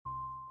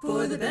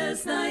For the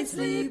best night's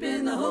sleep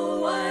in the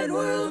whole wide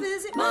world,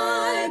 visit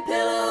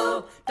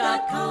MyPillow.com.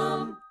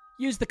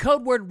 Use the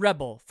code word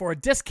REBEL for a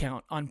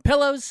discount on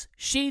pillows,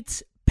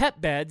 sheets, pet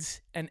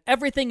beds, and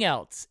everything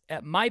else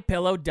at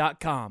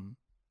MyPillow.com.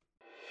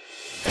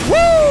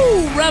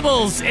 Woo!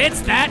 Rebels,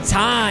 it's that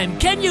time.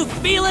 Can you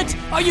feel it?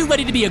 Are you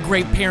ready to be a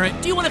great parent?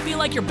 Do you want to feel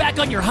like you're back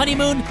on your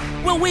honeymoon?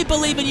 Well, we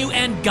believe in you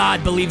and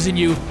God believes in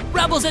you.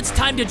 Rebels, it's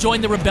time to join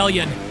the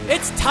rebellion.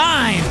 It's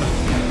time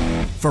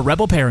for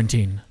Rebel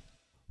Parenting.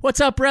 What's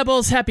up,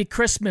 Rebels? Happy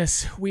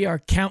Christmas. We are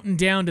counting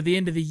down to the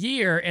end of the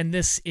year, and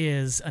this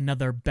is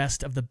another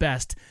best of the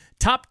best.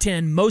 Top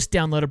 10 most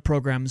downloaded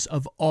programs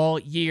of all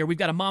year. We've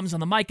got a Moms on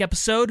the Mic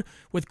episode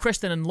with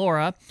Kristen and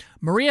Laura.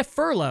 Maria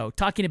Furlow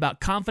talking about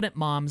confident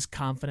moms,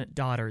 confident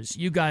daughters.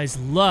 You guys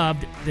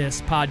loved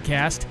this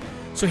podcast.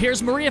 So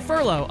here's Maria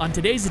Furlow on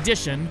today's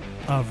edition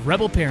of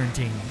Rebel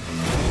Parenting.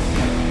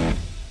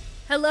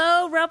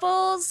 Hello,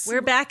 Rebels.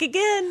 We're back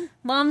again.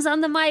 Moms on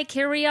the Mic.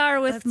 Here we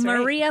are with That's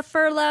Maria right.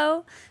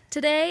 Furlow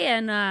today,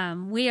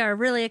 and we are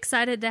really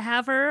excited to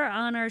have her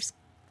on our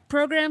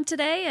program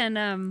today.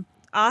 And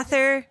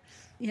Author,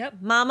 yep,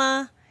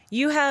 mama,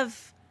 you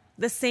have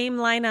the same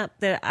lineup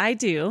that I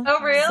do.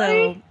 Oh,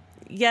 really? So,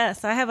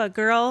 yes, I have a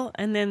girl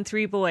and then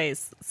 3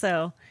 boys.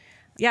 So,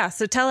 yeah,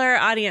 so tell our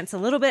audience a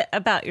little bit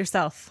about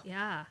yourself.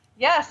 yeah.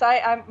 Yes,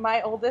 I'm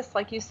my oldest,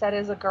 like you said,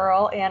 is a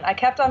girl, and I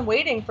kept on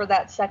waiting for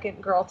that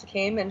second girl to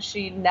come, and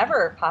she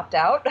never popped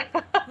out. But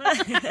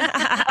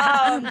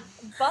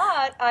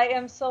I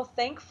am so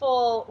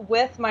thankful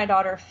with my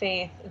daughter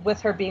Faith,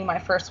 with her being my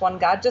first one.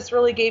 God just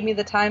really gave me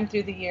the time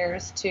through the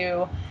years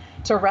to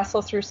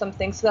wrestle through some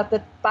things so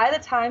that by the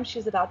time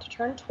she's about to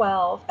turn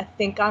 12, I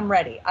think I'm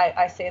ready.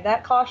 I say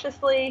that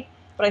cautiously,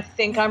 but I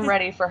think I'm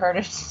ready for her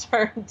to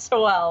turn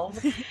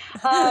 12.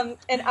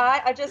 And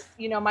I just,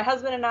 my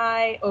husband and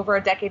I, over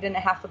a decade and a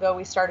half ago,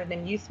 we started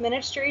in youth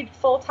ministry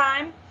full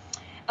time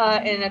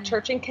in a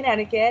church in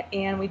Connecticut.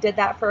 And we did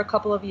that for a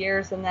couple of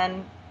years and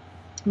then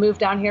moved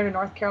down here to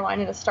North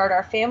Carolina to start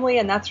our family.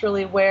 And that's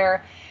really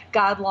where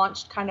God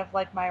launched kind of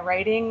like my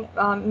writing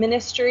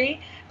ministry.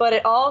 But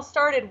it all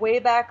started way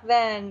back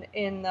then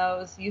in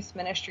those youth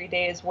ministry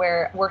days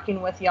where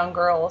working with young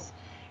girls,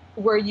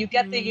 where you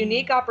get the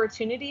unique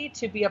opportunity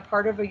to be a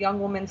part of a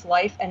young woman's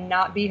life and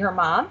not be her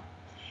mom.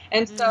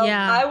 And so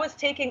I was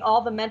taking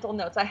all the mental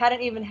notes. I hadn't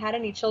even had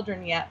any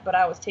children yet, but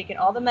I was taking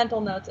all the mental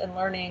notes and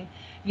learning,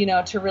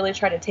 to really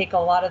try to take a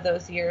lot of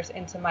those years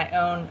into my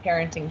own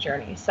parenting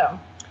journey. So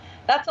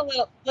that's a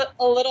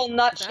little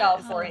nutshell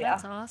for you.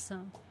 That's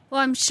awesome. Well,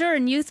 I'm sure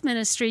in youth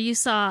ministry you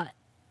saw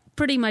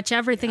pretty much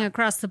everything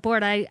across the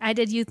board. I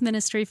did youth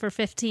ministry for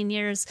 15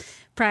 years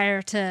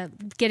prior to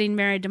getting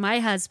married to my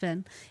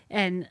husband,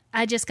 and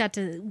I just got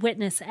to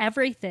witness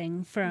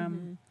everything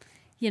from,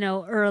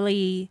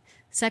 early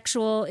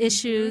sexual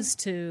issues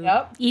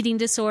to eating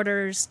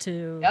disorders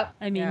to,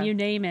 you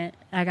name it,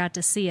 I got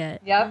to see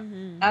it. Yep,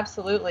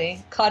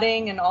 absolutely.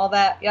 Cutting and all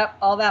that. Yep,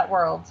 all that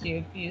world.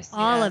 You see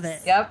all of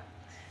it. Yep.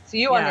 So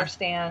you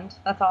understand.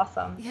 That's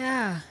awesome.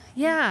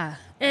 Yeah.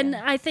 And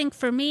I think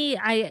for me,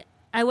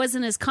 I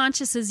wasn't as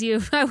conscious as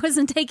you. I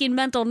wasn't taking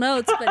mental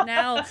notes, but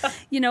now,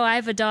 I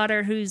have a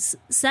daughter who's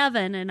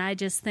 7, and I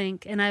just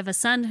think, and I have a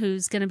son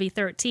who's going to be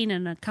 13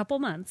 in a couple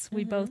months.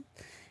 We both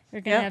are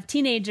going to have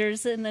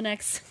teenagers in the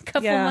next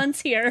couple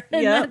months here,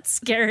 and that's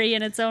scary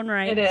in its own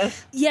right. It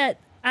is.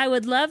 Yet, I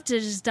would love to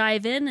just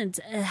dive in, and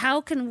how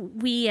can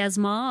we as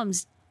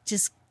moms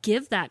just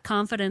give that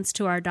confidence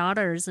to our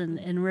daughters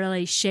and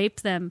really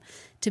shape them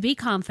to be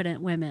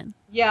confident women?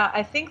 Yeah,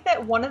 I think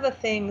that one of the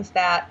things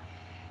that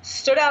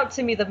stood out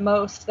to me the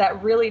most,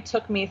 that really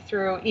took me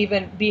through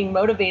even being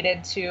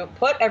motivated to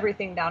put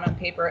everything down on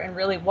paper and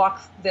really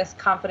walk this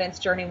confidence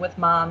journey with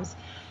moms,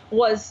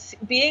 was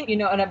being,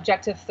 an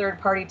objective third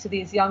party to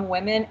these young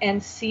women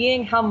and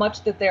seeing how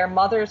much that their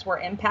mothers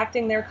were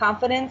impacting their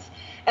confidence,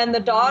 and the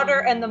daughter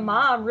and the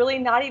mom really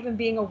not even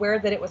being aware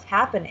that it was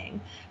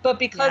happening. But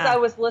because I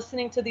was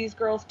listening to these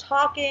girls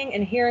talking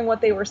and hearing what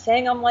they were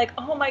saying, I'm like,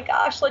 oh my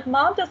gosh, like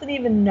mom doesn't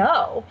even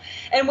know.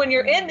 And when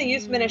you're in the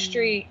youth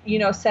ministry,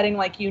 setting,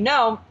 like,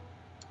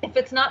 if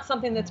it's not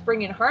something that's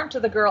bringing harm to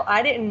the girl,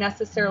 I didn't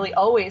necessarily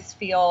always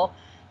feel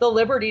the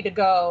liberty to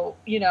go,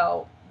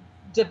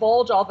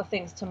 divulge all the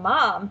things to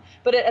mom,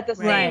 but at the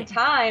same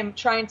time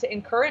trying to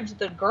encourage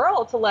the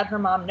girl to let her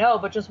mom know,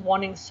 but just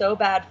wanting so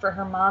bad for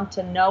her mom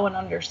to know and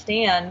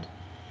understand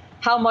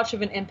how much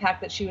of an impact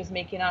that she was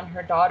making on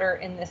her daughter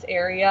in this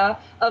area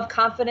of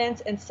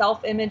confidence and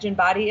self-image and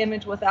body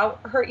image without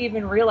her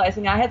even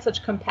realizing. I had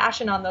such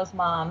compassion on those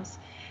moms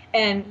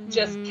and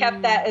just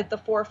kept that at the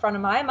forefront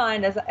of my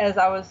mind as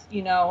I was,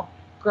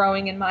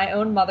 growing in my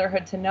own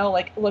motherhood, to know,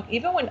 like, look,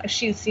 even when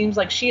she seems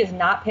like she is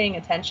not paying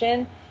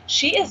attention,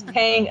 she is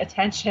paying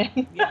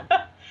attention.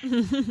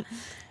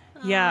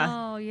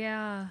 Oh,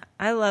 yeah.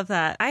 I love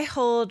that. I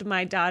hold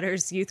my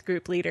daughter's youth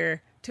group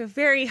leader to a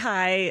very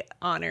high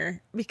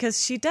honor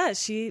because she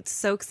does. She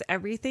soaks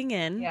everything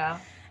in. Yeah.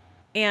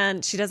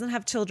 And she doesn't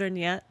have children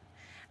yet.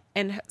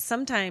 And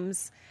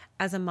sometimes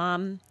as a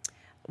mom,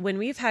 when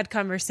we've had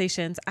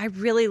conversations, I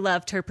really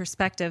loved her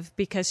perspective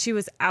because she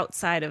was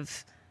outside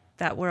of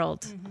that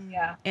world.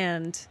 Yeah.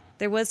 And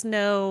there was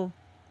no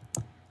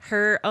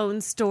her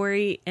own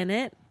story in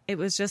it. It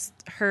was just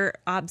her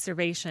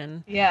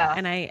observation. Yeah.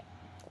 And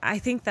I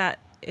think that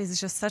is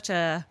just such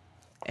a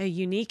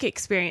unique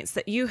experience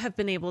that you have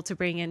been able to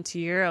bring into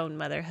your own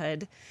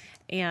motherhood.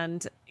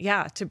 And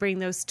yeah, to bring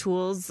those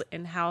tools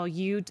and how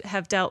you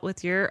have dealt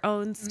with your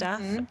own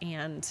stuff.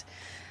 And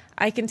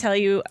I can tell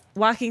you,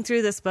 walking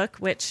through this book,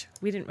 which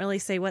we didn't really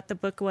say what the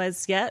book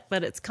was yet,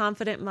 but it's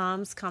Confident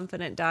Moms,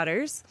 Confident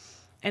Daughters.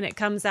 And it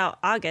comes out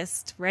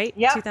August, right?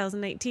 Yeah.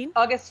 2019?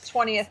 August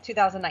 20th,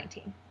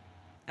 2019.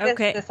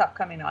 Okay. This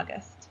upcoming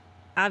August.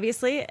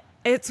 Obviously,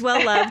 it's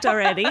well loved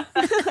already.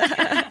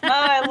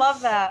 I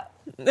love that.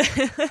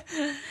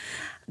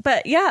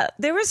 But yeah,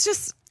 there was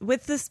just,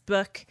 with this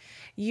book,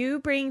 you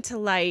bring to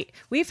light,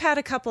 we've had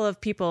a couple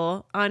of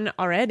people on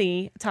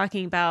already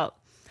talking about,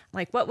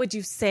 like, what would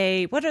you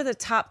say, what are the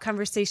top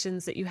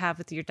conversations that you have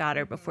with your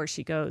daughter before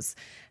she goes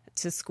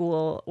to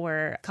school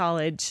or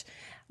college?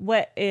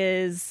 What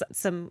is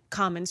some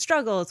common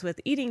struggles with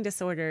eating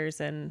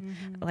disorders and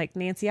like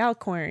Nancy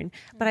Alcorn?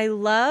 But I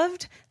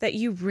loved that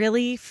you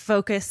really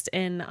focused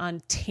in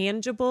on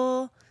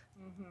tangible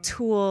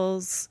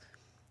tools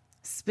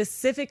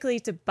specifically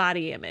to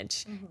body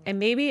image. And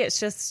maybe it's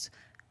just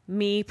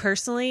me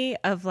personally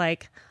of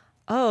like,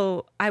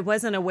 oh, I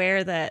wasn't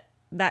aware that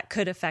that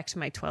could affect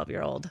my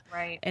 12-year-old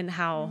Right. and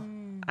how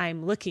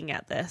I'm looking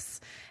at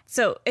this.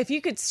 So if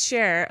you could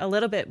share a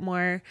little bit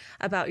more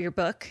about your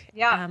book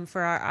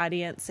for our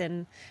audience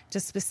and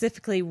just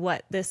specifically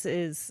what this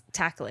is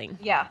tackling.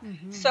 Yeah.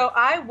 So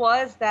I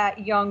was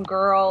that young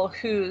girl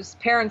whose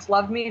parents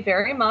loved me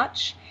very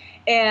much.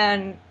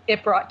 And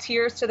it brought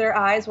tears to their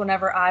eyes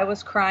whenever I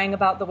was crying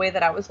about the way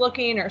that I was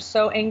looking or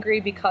so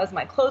angry because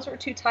my clothes were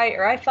too tight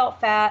or I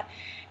felt fat.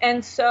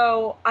 And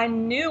so I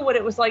knew what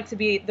it was like to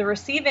be the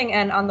receiving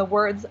end on the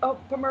words, oh,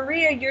 but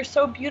Maria, you're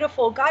so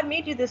beautiful. God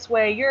made you this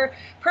way. You're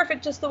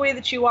perfect just the way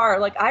that you are.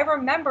 Like, I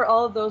remember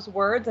all of those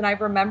words and I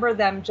remember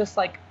them just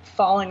like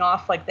falling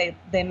off like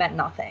they meant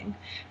nothing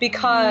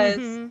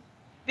because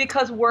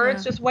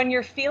words just when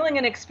you're feeling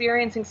and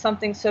experiencing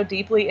something so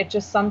deeply, it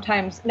just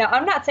sometimes, now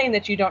I'm not saying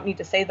that you don't need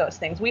to say those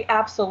things. We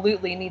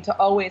absolutely need to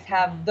always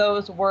have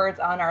those words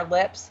on our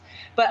lips.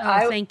 But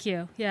thank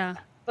you. Yeah.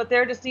 But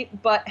they're just,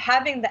 but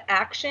having the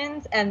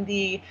actions and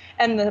the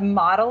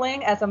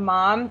modeling as a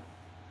mom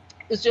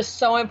is just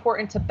so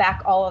important to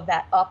back all of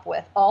that up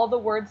with all the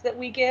words that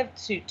we give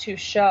to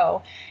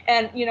show.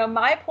 And, you know,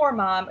 my poor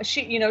mom,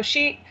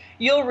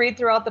 you'll read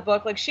throughout the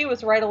book, like she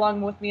was right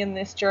along with me in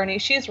this journey.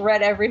 She's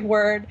read every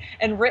word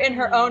and written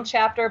her own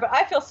chapter, but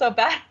I feel so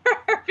bad for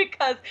her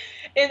because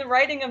in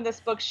writing of this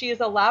book, she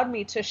has allowed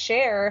me to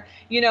share,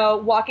 you know,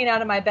 walking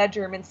out of my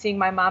bedroom and seeing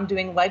my mom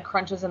doing leg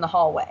crunches in the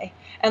hallway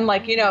and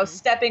like, you know,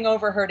 stepping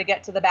over her to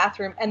get to the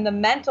bathroom and the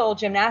mental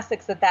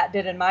gymnastics that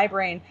did in my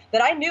brain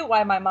that I knew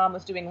why my mom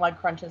was doing leg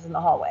crunches in the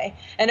hallway.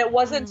 And it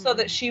wasn't so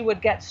that she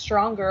would get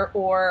stronger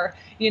or,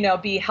 you know,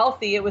 be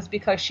healthy. It was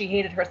because she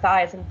hated her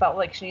thighs and felt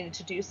like she needed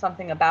to do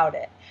something about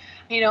it.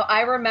 You know,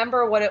 I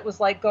remember what it was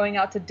like going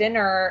out to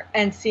dinner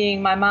and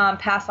seeing my mom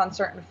pass on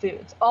certain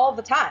foods all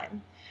the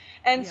time.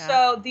 And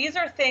so these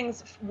are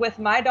things with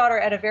my daughter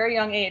at a very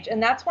young age.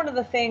 And that's one of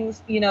the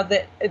things, you know,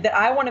 that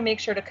I want to make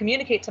sure to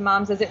communicate to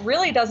moms is it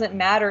really doesn't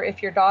matter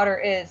if your daughter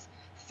is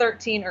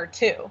 13 or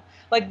 2.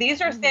 Like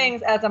these are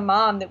things as a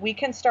mom that we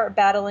can start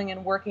battling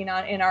and working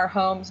on in our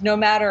homes, no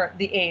matter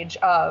the age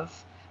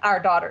of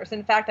our daughters.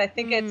 In fact, I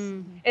think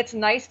it's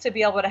nice to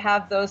be able to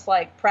have those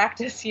like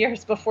practice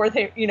years before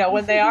they, you know,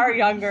 when they are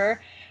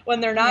younger, when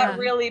they're not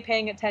really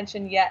paying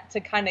attention yet to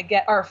kind of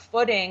get our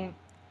footing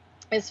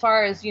as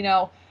far as, you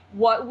know,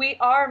 what we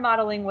are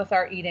modeling with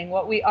our eating,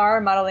 what we are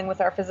modeling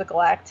with our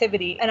physical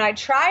activity. And I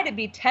try to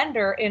be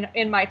tender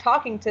in my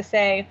talking to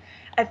say,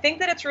 I think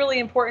that it's really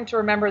important to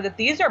remember that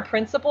these are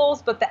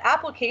principles, but the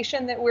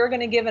application that we're going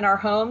to give in our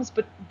homes,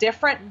 but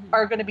different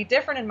are going to be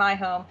different in my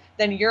home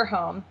than your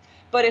home.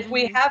 But if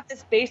we have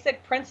this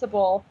basic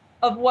principle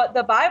of what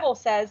the Bible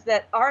says,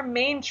 that our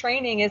main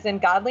training is in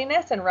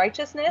godliness and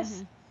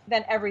righteousness,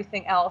 then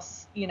everything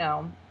else, you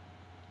know,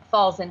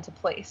 falls into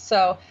place.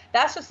 So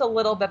that's just a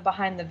little bit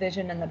behind the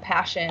vision and the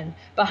passion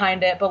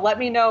behind it. But let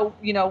me know,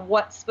 you know,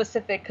 what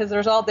specific, because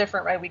there's all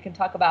different, right? We can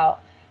talk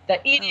about the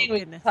eating, we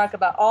can talk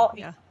about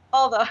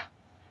all the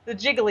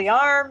jiggly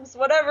arms,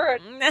 whatever.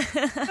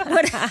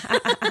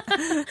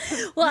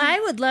 Well, I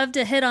would love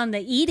to hit on the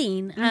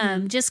eating,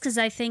 just because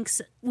I think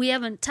we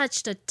haven't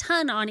touched a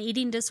ton on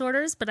eating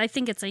disorders, but I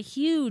think it's a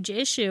huge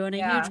issue and a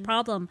huge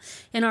problem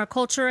in our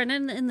culture and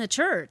in the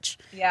church.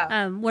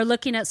 Yeah. We're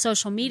looking at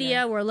social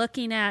media. We're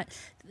looking at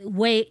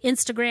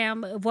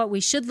Instagram of what we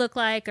should look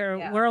like, or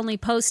we're only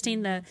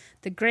posting the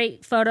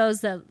great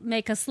photos that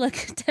make us look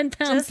 10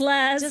 pounds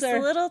less. Just or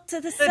a little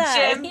to the The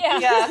side. gym,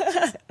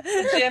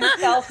 the gym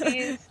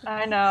selfies.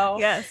 I know.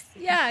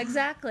 Yeah,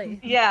 exactly.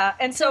 Yeah.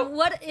 And So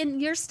what in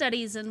your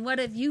studies and what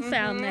have you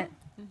found that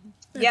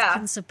Yeah.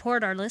 can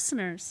support our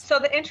listeners. So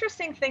the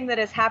interesting thing that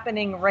is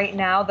happening right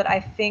now that I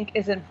think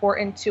is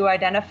important to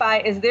identify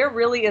is there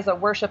really is a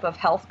worship of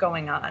health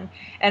going on.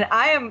 And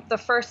I am the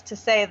first to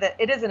say that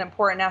it is an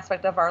important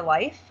aspect of our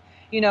life,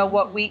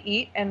 what we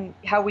eat and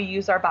how we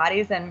use our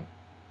bodies. And,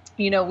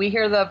 we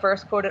hear the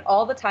verse quoted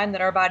all the time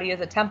that our body is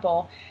a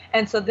temple.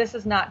 And so this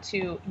is not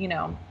to,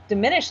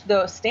 diminish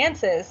those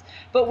stances,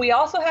 but we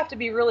also have to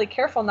be really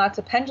careful not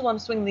to pendulum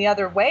swing the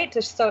other way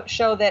to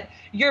show that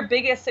your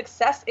biggest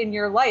success in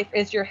your life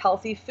is your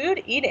healthy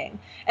food eating.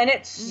 And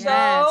it's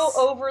so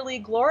overly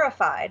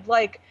glorified.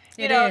 Like,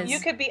 you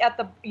could be at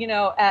the,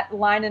 at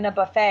line in a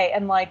buffet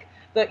and like,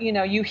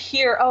 you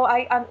hear, oh,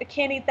 I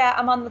can't eat that,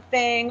 I'm on the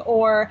thing,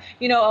 or,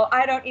 oh,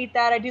 I don't eat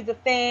that, I do the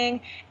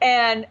thing.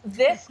 And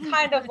this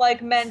kind of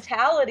like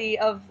mentality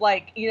of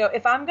like,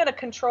 if I'm going to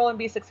control and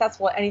be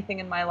successful at anything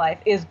in my life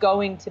is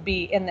going to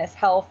be in this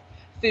health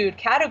food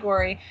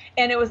category.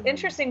 And it was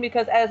interesting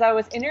because as I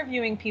was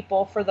interviewing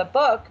people for the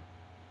book,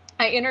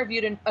 I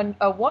interviewed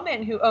a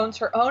woman who owns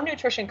her own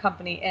nutrition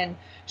company in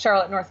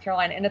Charlotte, North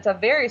Carolina, and it's a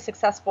very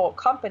successful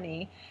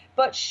company.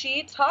 But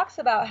she talks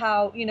about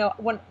how,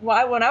 when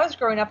I was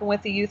growing up and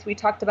with the youth, we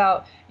talked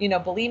about,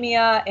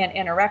 bulimia and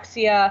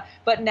anorexia.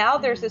 But now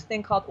there's this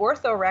thing called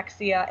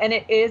orthorexia, and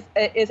it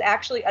is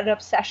actually an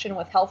obsession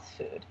with health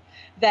food.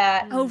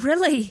 Oh,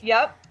 really?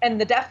 Yep. And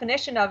the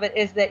definition of it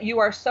is that you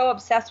are so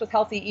obsessed with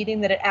healthy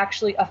eating that it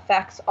actually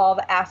affects all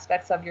the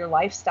aspects of your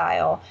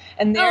lifestyle.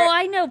 And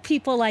I know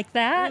people like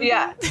that.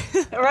 Yeah,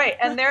 right.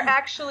 And they're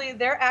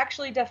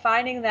actually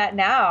defining that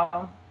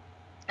now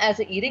as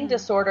an eating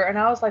disorder. And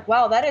I was like,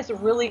 wow, that is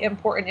really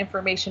important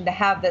information to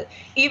have, that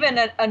even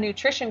a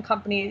nutrition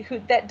company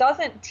that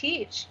doesn't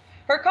teach,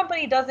 her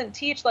company doesn't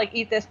teach like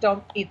eat this,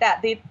 don't eat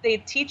that.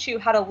 They teach you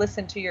how to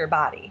listen to your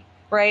body,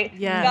 right?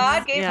 Yes.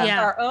 God gave us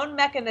our own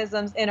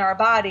mechanisms in our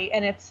body,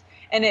 and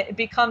it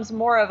becomes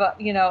more of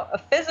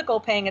a physical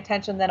paying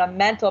attention than a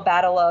mental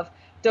battle of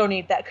don't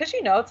eat that. Cause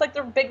it's like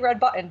the big red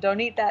button, don't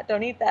eat that,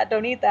 don't eat that,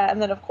 don't eat that.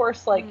 And then of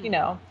course, like,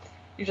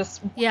 you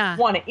just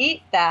want to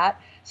eat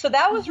that. So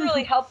that was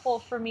really helpful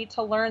for me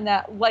to learn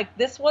that, like,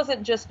 this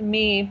wasn't just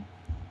me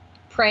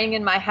praying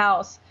in my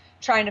house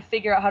trying to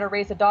figure out how to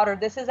raise a daughter.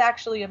 This is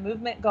actually a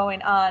movement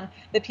going on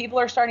that people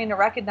are starting to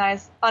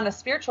recognize on a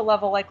spiritual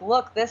level. Like,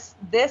 look,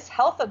 this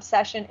health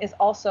obsession is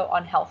also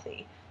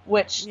unhealthy,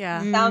 which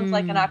sounds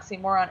like an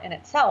oxymoron in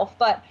itself.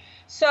 But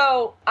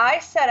so I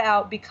set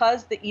out,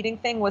 because the eating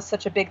thing was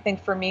such a big thing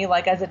for me.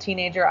 Like as a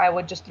teenager, I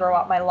would just throw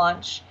out my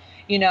lunch,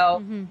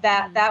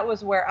 that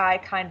was where I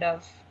kind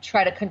of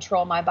try to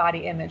control my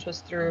body image, was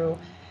through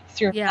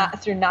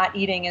not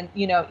eating. And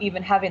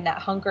even having that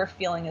hunger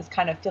feeling is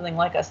kind of feeling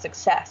like a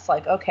success.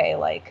 Like, okay,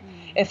 like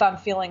if I'm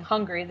feeling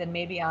hungry, then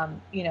maybe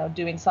I'm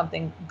doing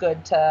something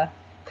good to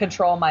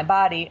control my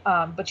body.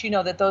 But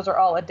that those are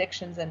all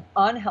addictions and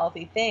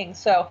unhealthy things.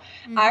 So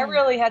I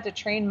really had to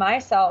train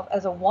myself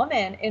as a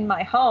woman in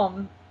my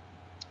home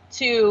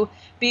to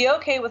be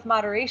okay with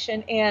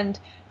moderation, and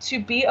to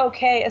be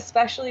okay,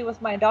 especially with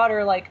my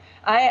daughter. Like,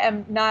 I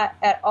am not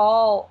at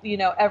all,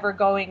 ever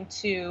going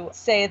to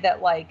say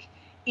that like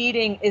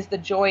eating is the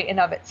joy in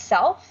of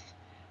itself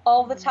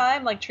all the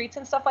time, like treats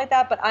and stuff like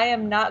that. But I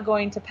am not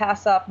going to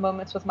pass up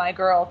moments with my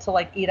girl to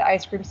like eat an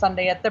ice cream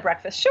sundae at the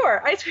breakfast.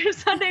 Sure. Ice cream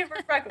sundae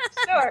for breakfast.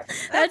 Sure.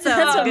 That's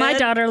what my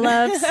daughter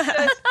loves.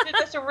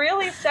 just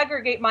really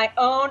segregate my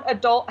own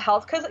adult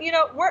health. Cause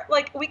we're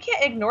like, we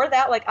can't ignore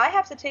that. Like, I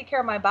have to take care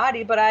of my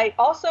body, but I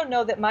also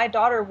know that my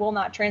daughter will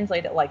not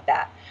translate it like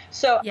that.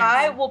 So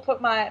I will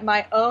put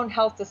my own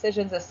health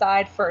decisions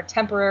aside for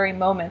temporary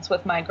moments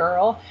with my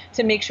girl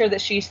to make sure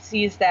that she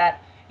sees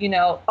that,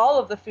 all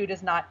of the food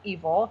is not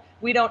evil.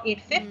 We don't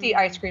eat 50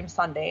 ice cream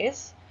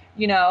sundaes,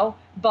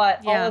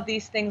 but all of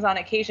these things on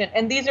occasion.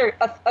 And these are,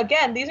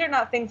 again, these are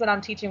not things that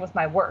I'm teaching with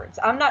my words.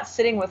 I'm not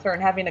sitting with her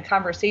and having a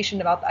conversation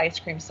about the ice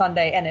cream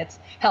sundae and its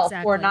health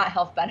or not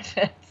health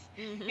benefits.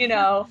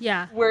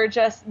 We're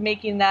just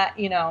making that,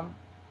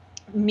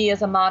 me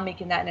as a mom,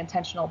 making that an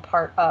intentional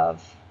part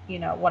of,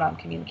 what I'm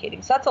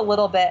communicating. So that's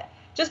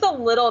just a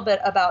little bit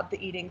about the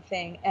eating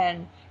thing,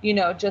 and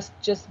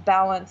just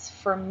balance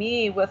for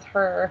me with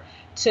her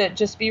to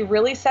just be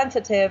really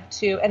sensitive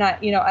to. And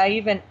I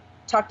even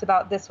talked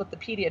about this with the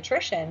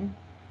pediatrician,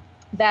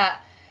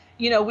 that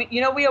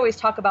we always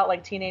talk about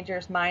like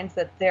teenagers' minds,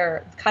 that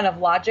their kind of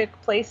logic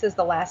place is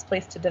the last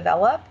place to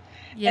develop.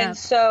 And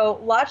so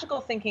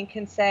logical thinking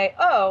can say,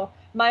 oh,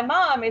 my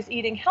mom is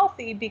eating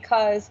healthy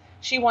because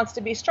she wants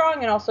to be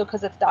strong, and also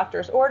because it's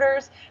doctor's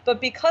orders. But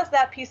because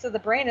that piece of the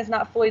brain is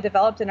not fully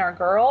developed in our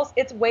girls,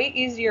 it's way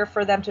easier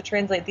for them to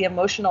translate the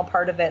emotional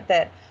part of it,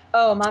 that,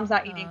 oh, mom's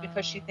not eating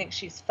because she thinks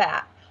she's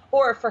fat.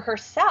 Or for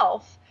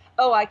herself,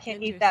 oh, I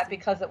can't eat that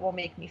because it will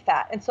make me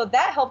fat. And so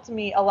that helped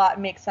me a lot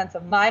make sense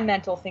of my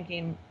mental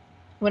thinking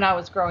when I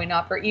was growing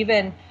up, or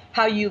even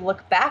how you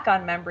look back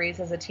on memories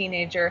as a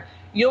teenager,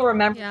 you'll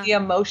remember the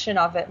emotion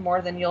of it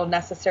more than you'll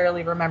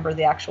necessarily remember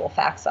the actual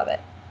facts of it.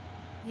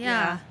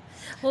 Yeah.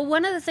 Well,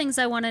 one of the things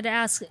I wanted to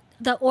ask,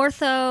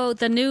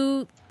 the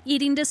new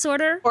eating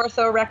disorder?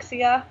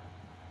 Orthorexia.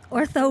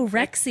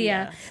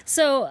 Orthorexia.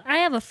 So I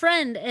have a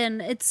friend,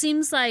 and it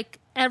seems like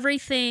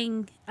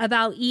everything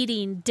about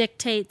eating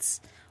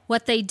dictates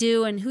what they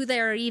do and who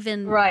they're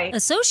even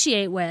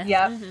associate with.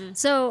 Yeah.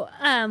 So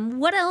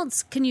what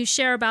else can you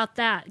share about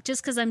that?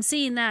 Just because I'm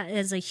seeing that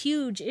as a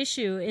huge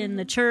issue in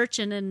the church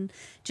and in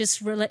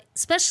just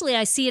especially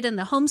I see it in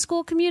the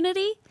homeschool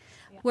community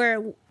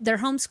where they're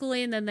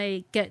homeschooling, then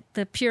they get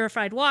the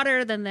purified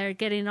water, then they're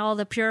getting all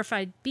the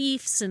purified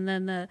beefs, and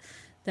then the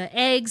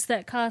eggs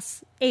that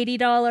cost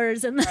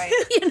 $80, and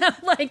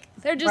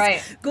they're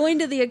just going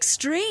to the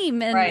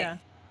extreme. And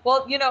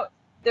Well,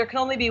 there can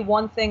only be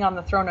one thing on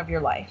the throne of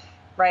your life,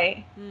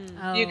 right?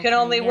 You can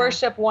only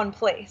worship one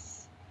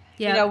place.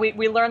 Yeah.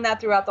 We learn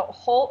that throughout the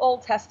whole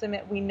Old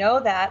Testament. We know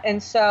that.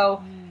 And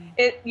so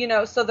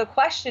so the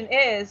question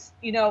is,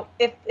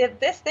 if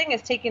this thing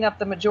is taking up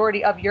the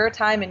majority of your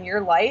time in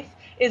your life,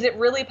 is it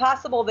really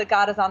possible that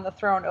God is on the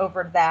throne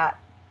over that,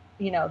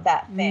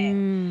 that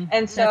thing?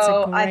 And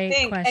so I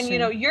think,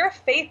 question. And your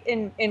faith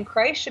in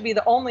Christ should be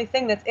the only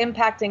thing that's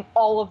impacting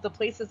all of the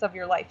places of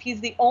your life.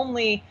 He's the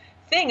only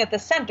thing at the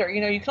center.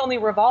 You can only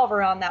revolve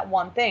around that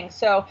one thing.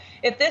 So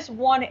if this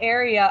one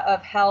area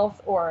of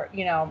health or,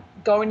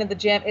 going to the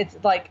gym, it's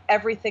like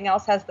everything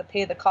else has to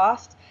pay the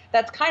cost,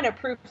 that's kind of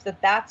proof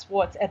that that's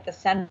what's at the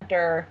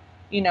center,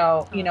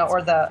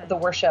 or the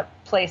worship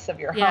place of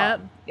your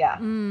home. Yeah.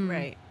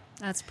 Right.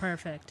 That's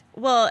perfect.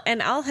 Well,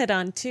 and I'll hit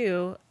on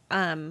too,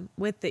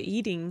 with the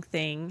eating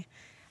thing.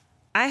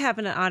 I have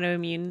an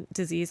autoimmune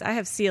disease. I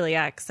have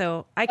celiac,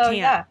 so I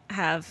can't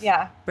have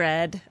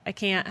bread. I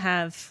can't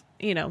have,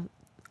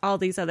 all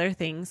these other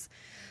things.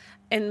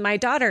 And my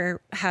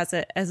daughter has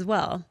it as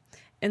well.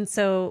 And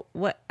so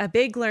what a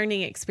big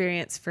learning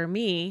experience for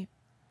me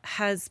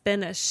has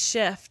been a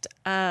shift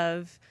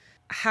of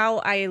how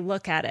I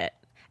look at it.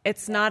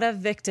 It's not a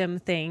victim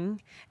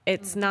thing.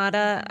 It's not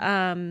a,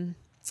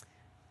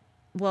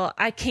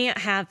 I can't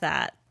have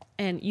that.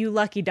 And you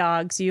lucky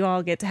dogs, you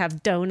all get to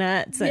have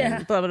donuts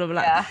and blah, blah,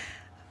 blah. Yeah.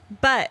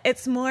 But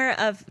it's more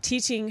of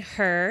teaching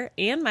her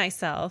and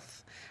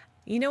myself,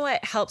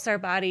 what helps our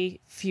body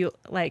fuel,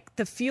 like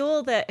the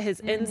fuel that is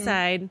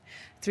inside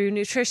through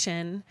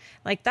nutrition,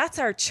 like that's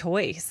our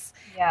choice.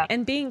 Yeah.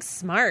 And being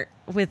smart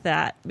with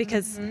that,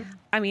 because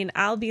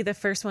I'll be the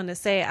first one to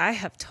say I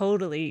have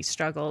totally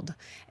struggled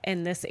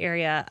in this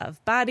area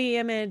of body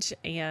image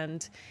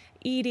and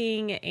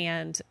eating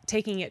and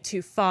taking it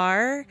too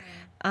far.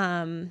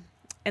 And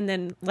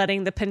then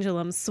letting the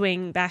pendulum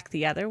swing back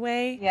the other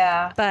way.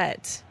 Yeah.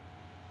 But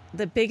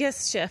the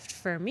biggest shift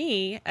for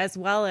me, as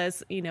well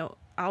as,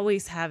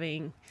 always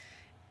having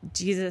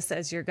Jesus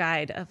as your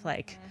guide of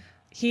like,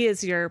 he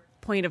is your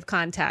point of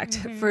contact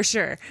for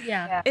sure.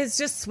 Yeah. Is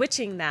just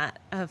switching that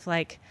of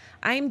like,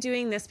 I'm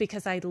doing this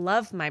because I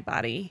love my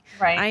body.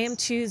 Right. I am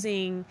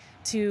choosing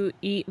to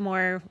eat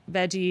more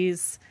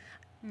veggies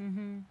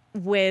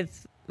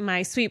with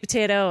my sweet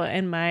potato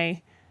and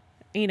my,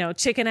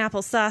 chicken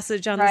apple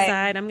sausage on the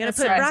side. I'm going to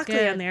put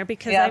broccoli on there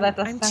because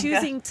I'm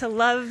choosing to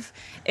love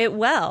it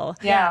well.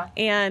 Yeah.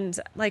 And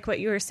like what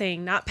you were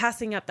saying, not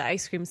passing up the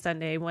ice cream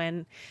sundae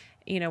when,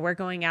 we're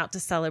going out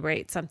to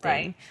celebrate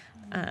something.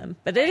 Right.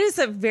 But it is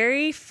a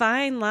very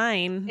fine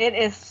line. It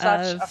is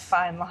such a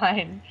fine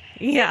line.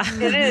 Yeah.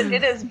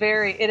 It is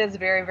very,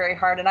 very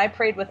hard. And I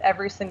prayed with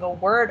every single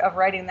word of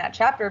writing that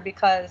chapter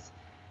because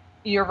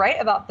you're right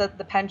about the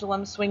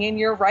pendulum swinging.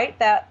 You're right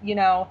that,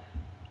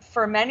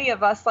 for many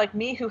of us like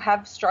me who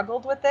have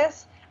struggled with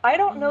this, I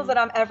don't know that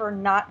I'm ever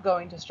not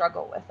going to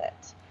struggle with it.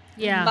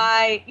 Yeah.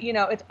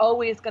 It's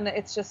always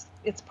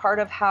it's part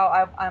of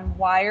how I'm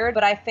wired.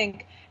 But I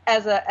think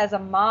as a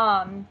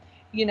mom,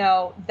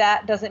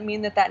 that doesn't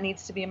mean that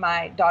needs to be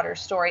my daughter's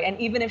story. And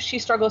even if she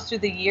struggles through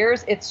the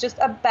years, it's just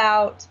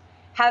about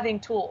having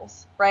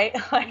tools, right?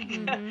 Like,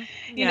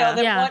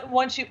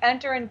 once you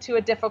enter into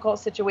a difficult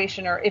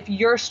situation, or if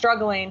you're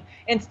struggling,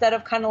 instead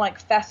of kind of like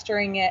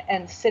festering it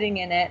and sitting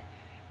in it,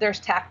 there's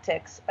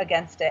tactics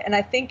against it. And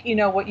I think,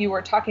 what you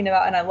were talking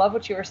about, and I love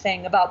what you were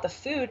saying about the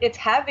food, it's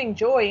having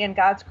joy in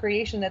God's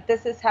creation, that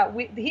this is how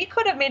he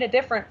could have made a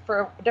different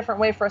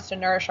way for us to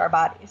nourish our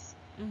bodies.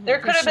 There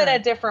could have been a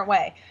different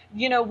way.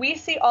 We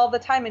see all the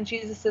time in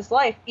Jesus's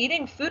life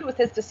eating food with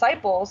his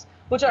disciples,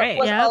 which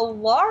was a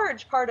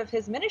large part of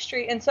his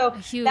ministry. And so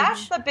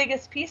that's the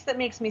biggest piece that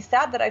makes me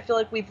sad that I feel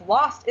like we've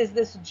lost, is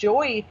this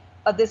joy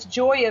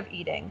of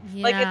eating.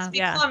 Yeah. Like it's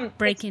become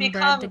breaking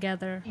bread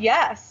together.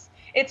 Yes.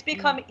 It's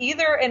become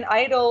either an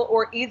idol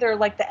or either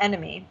like the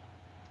enemy,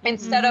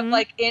 instead of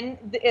like in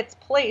its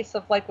place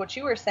of like what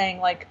you were saying,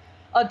 like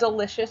a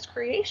delicious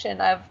creation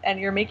of, and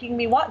you're making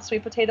me want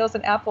sweet potatoes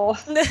and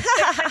apples.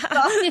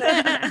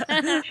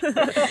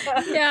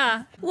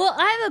 Yeah. Well,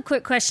 I have a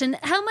quick question.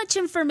 How much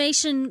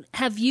information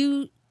have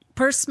you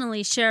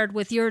personally shared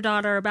with your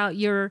daughter about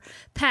your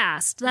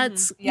past.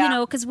 That's, Yeah. you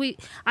know, because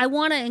I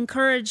want to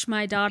encourage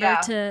my daughter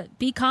Yeah. to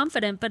be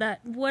confident, but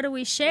what do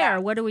we share? Yeah.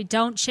 What do we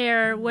don't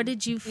share? What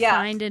did you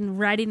find in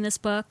writing this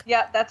book?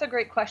 Yeah, that's a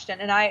great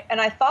question. And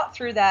I thought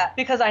through that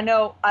because I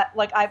know,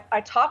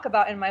 I talk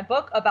about in my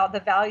book about the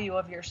value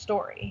of your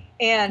story.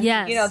 And,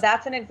 Yes. you know,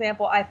 that's an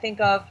example I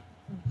think of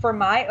for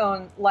my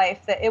own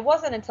life, that it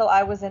wasn't until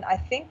I was in, I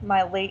think,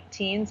 my late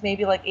teens,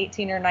 maybe like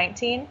 18 or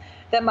 19,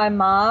 that my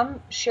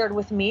mom shared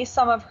with me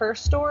some of her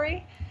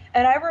story.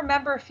 And I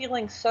remember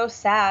feeling so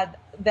sad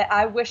that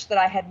I wish that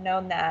I had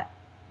known that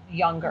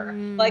younger,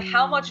 like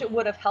how much it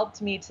would have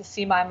helped me to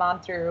see my mom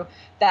through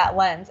that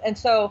lens. And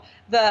so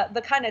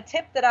the kind of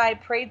tip that I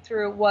prayed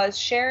through was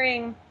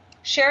sharing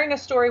a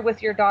story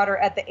with your daughter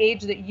at the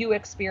age that you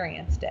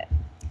experienced it.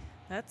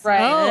 That's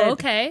Right. Oh, good.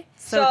 okay.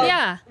 So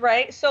yeah.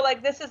 Right. So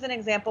like this is an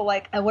example,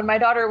 like when my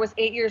daughter was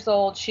 8 years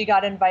old, she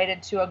got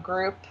invited to a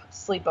group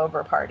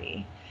sleepover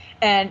party.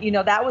 And, you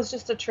know, that was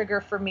just a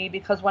trigger for me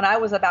because when I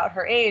was about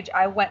her age,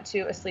 I went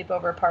to a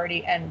sleepover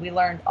party and we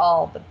learned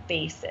all the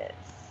bases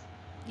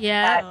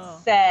Yeah.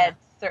 that said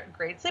third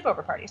grade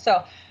sleepover party.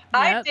 So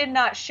I Yep. did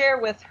not share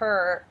with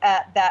her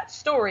at that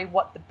story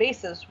what the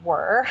bases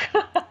were.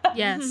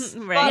 Yes.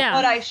 Right. But Yeah.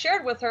 what I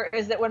shared with her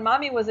is that when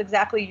mommy was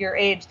exactly your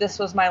age, this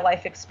was my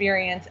life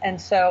experience.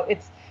 And so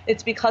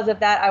it's because of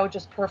that, I would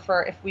just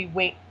prefer if we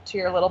wait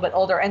till you're a little bit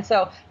older. And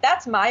so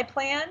that's my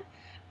plan,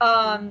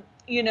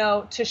 you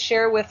know, to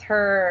share with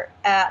her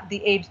at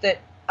the age that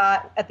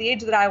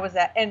I was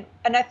at. And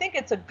I think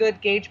it's a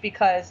good gauge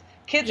because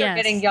kids are Yes.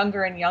 getting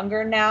younger and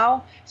younger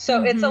now.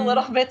 So it's a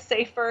little bit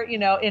safer, you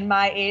know, in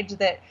my age,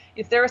 that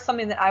if there was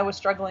something that I was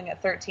struggling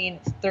at 13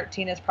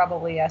 is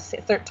probably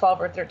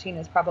 12 or 13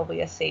 is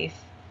probably a safe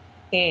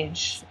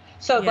age.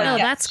 So, Yeah. but No,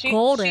 yeah, that's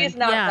golden. She's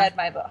not Yeah. read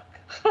my book.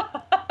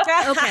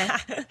 Okay.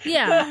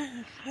 Yeah.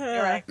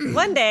 You're right.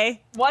 One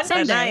day. One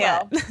day Someday.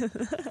 she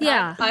will.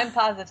 Yeah. I'm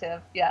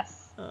positive.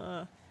 Yes.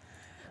 Well,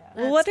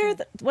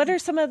 That's what are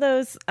some of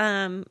those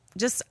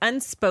just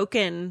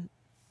unspoken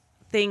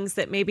things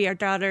that maybe our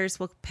daughters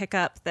will pick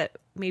up that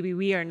maybe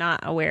we are not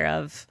aware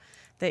of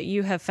that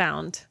you have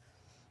found?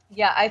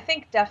 Yeah, I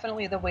think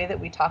definitely the way that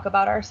we talk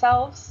about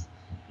ourselves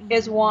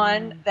is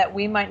one that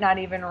we might not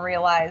even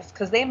realize,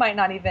 because they might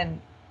not even,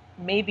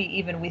 maybe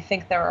even we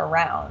think they're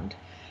around.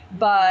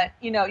 But,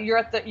 you know,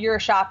 you're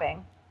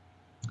shopping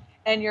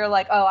and you're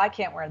like, oh, I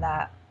can't wear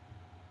that.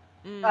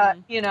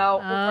 You know,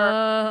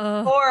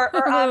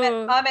 or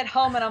I'm at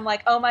home and I'm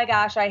like, oh my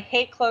gosh, I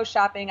hate clothes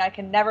shopping. I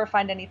can never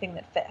find anything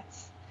that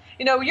fits.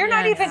 You know, you're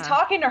not even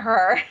talking to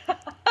her.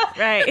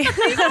 Right. You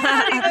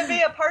might not even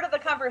be a part of the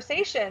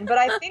conversation. But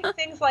I think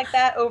things like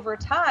that over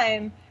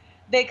time,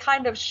 they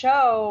kind of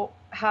show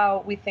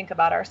how we think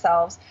about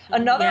ourselves.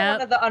 Another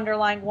one of the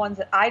underlying ones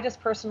that I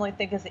just personally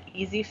think is an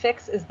easy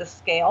fix is the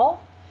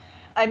scale.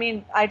 I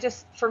mean,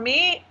 for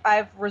me,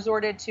 I've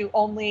resorted to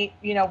only,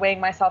 you know, weighing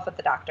myself at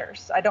the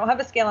doctor's. I don't have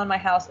a scale in my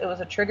house. It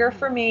was a trigger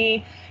for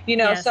me, you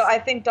know, so I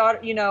think,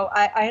 you know,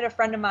 I had a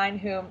friend of mine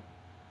who,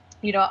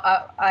 you know,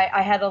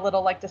 I had a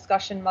little like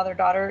discussion,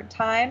 mother-daughter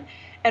time.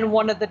 And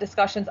one of the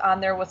discussions on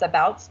there was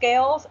about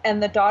scales.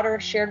 And the daughter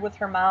shared with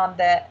her mom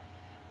that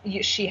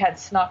she had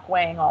snuck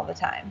weighing all the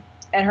time.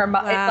 And her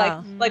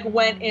mom like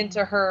went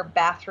into her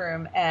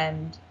bathroom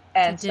and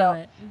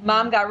so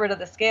mom got rid of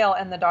the scale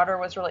and the daughter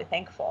was really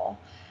thankful.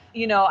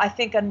 You know, I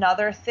think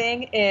another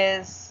thing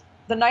is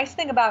the nice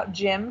thing about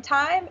gym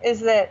time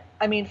is that,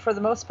 I mean, for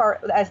the most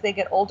part, as they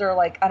get older,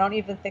 like I don't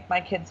even think my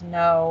kids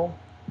know,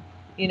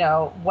 you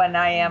know, when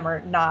I am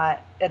or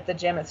not at the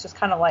gym. It's just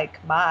kind of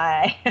like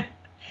my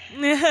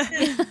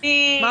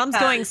Mom's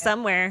going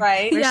somewhere,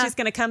 right? Where she's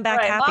going to come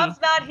back happy. Mom's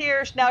not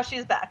here. Now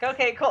she's back.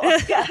 Okay, cool.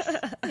 Yes.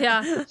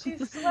 Yeah.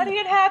 She's sweaty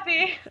and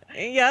happy.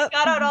 Yep.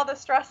 Got out all the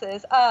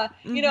stresses.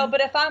 You know,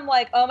 but if I'm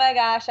like, oh my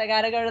gosh, I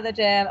got to go to the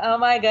gym. Oh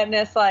my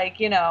goodness. Like,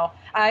 you know,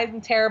 I'm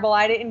terrible.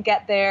 I didn't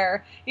get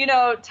there. You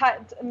know,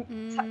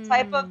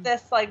 type of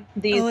this, like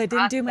these. Oh, I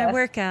didn't do my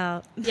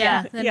workout.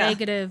 Yeah. The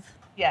negative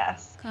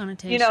Yes.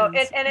 connotations. You know,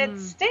 and it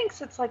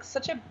stinks. It's like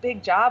such a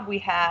big job we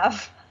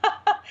have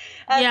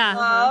as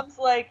moms,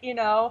 like, you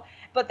know,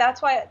 but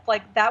that's why,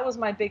 like, that was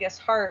my biggest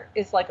heart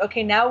is like,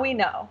 okay, now we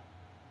know,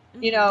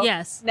 you know,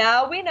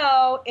 now we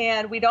know,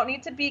 and we don't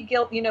need to be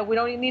guilt, you know, we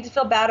don't need to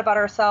feel bad about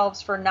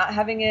ourselves for not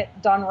having it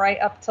done right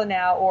up to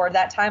now, or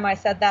that time I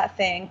said that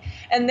thing.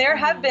 And there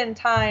have been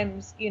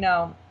times, you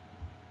know,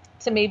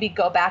 to maybe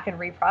go back and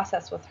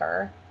reprocess with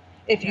her.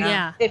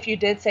 If you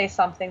did say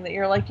something that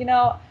you're like, you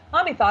know,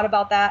 mommy thought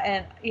about that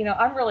and, you know,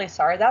 I'm really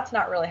sorry. That's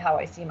not really how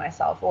I see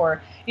myself.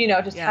 Or, you know,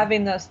 just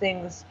having those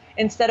things,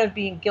 instead of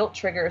being guilt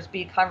triggers,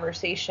 be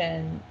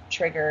conversation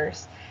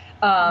triggers.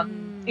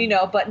 You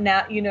know, but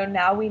now, you know,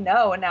 now we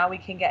know, and now we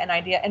can get an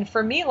idea. And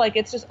for me, like,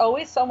 it's just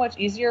always so much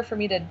easier for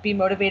me to be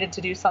motivated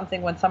to do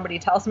something when somebody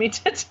tells me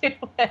to do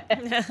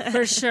it.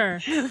 For sure.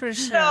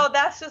 So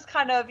that's just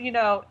kind of, you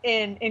know,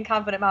 in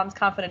Confident Moms,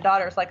 Confident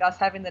Daughters, like us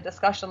having the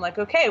discussion, like,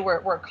 okay, we're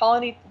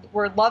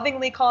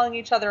lovingly calling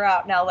each other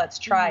out. Now let's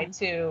try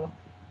to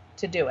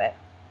do it.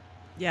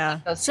 Yeah.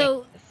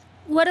 So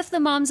what if the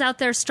mom's out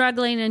there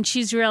struggling and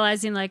she's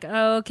realizing like,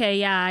 oh, okay,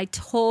 yeah, I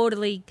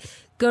totally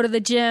go to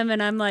the gym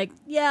and I'm like,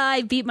 yeah,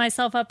 I beat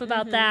myself up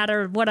about that,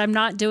 or what I'm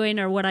not doing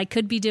or what I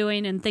could be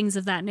doing and things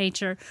of that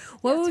nature.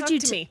 What would you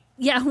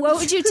what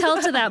would you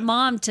tell to that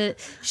mom to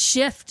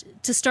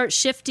start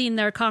shifting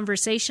their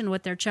conversation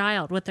with their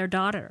child, with their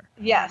daughter?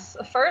 Yes.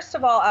 First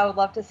of all, I would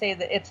love to say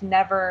that it's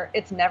never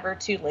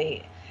too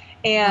late.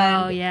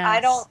 And I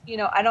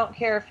don't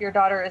care if your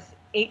daughter is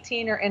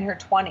 18 or in her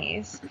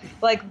 20s.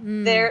 Like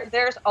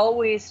there's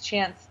always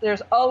chance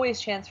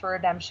for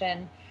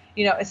redemption.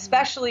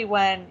 Especially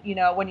when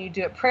you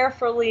do it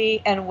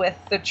prayerfully and with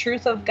the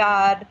truth of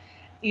God,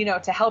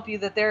 to help you,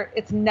 that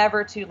it's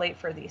never too late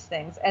for these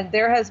things. And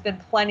there has been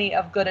plenty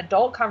of good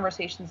adult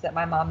conversations that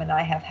my mom and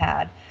I have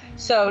had.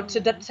 So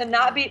to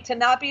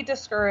not be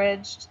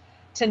discouraged,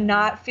 to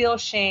not feel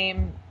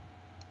shame.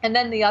 And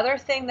then the other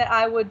thing that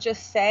I would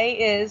just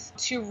say is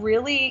to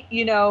really,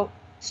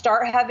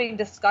 start having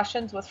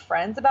discussions with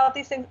friends about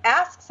these things.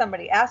 Ask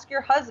somebody, ask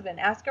your husband,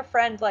 ask a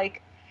friend,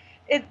 like,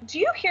 do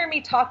you hear me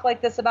talk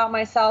like this about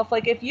myself?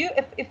 Like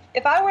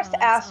if I was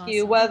to ask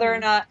you whether or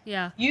not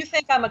you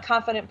think I'm a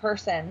confident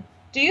person,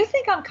 do you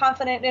think I'm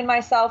confident in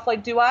myself?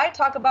 Like, do I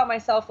talk about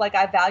myself like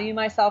I value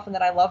myself and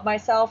that I love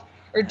myself?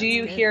 Or do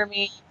you hear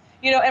me,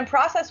 and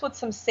process with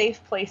some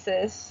safe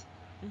places,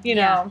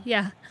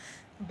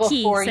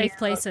 before safe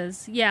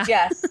places. Yeah.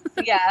 Yes.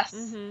 Yes.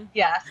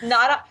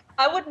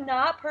 I would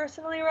not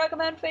personally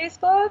recommend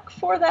Facebook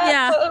for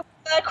that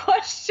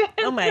question.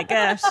 Oh my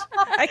gosh.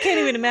 I can't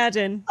even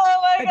imagine.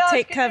 Oh my gosh.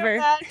 Take cover.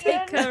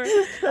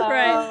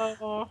 Right.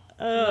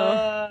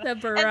 The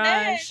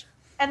barrage.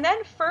 And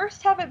then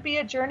first have it be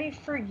a journey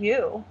for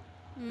you.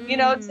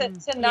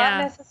 To not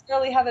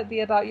necessarily have it be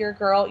about your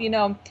girl.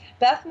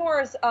 Beth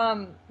Moore's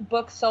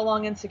book, So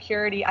Long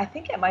Insecurity, I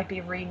think it might be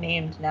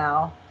renamed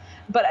now.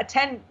 But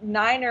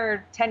 9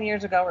 or 10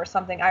 years ago or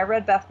something, I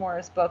read Beth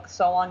Moore's book,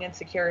 So Long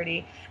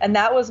Insecurity. And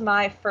that was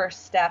my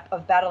first step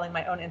of battling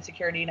my own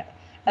insecurity.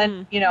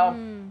 And,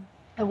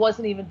 I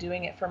wasn't even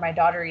doing it for my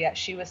daughter yet.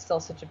 She was still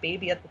such a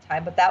baby at the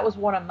time. But that was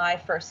one of my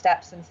first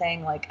steps in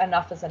saying, like,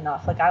 enough is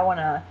enough. Like, I want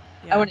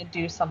to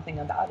do something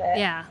about it.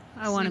 Yeah.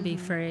 I want to be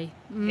free.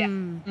 Yeah.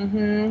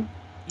 Mm-hmm.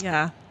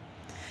 Yeah.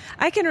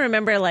 I can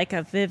remember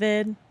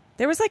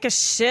there was like a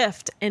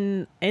shift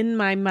in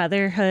my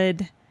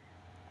motherhood,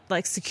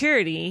 like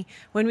security,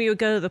 when we would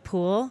go to the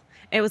pool.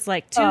 It was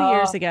like 2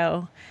 years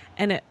ago,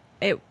 and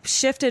it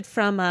shifted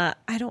from I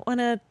don't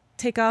want to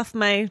take off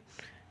my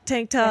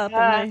tank top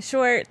and my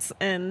shorts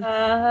and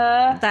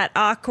that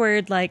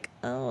awkward I'm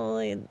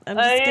just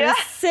gonna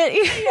sit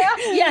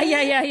here.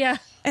 Yeah.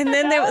 And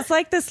then there was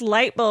like this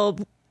light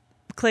bulb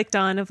clicked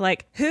on of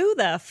like, who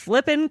the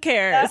flippin'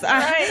 cares?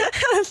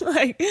 That's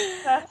right.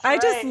 I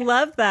just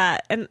love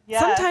that. And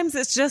sometimes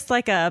it's just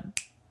like a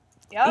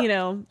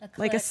Yep.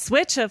 like a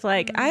switch of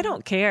like, I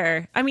don't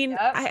care. I mean,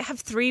 I have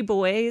 3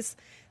 boys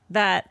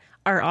that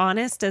are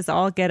honest as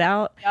all get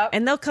out,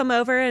 and they'll come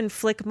over and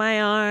flick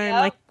my arm,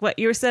 like what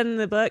you were saying in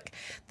the book.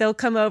 They'll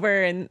come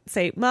over and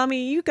say,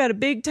 Mommy, you got a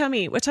big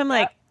tummy, which I'm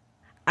like,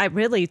 I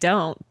really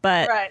don't,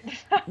 but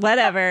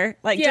whatever.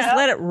 Like, just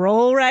let it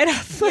roll right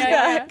off my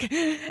back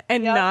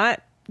and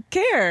not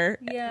care.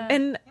 Yeah.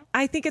 And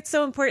I think it's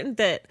so important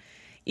that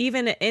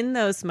even in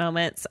those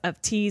moments of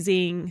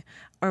teasing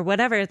or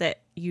whatever,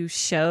 that you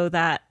show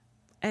that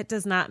it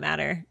does not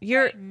matter.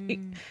 Your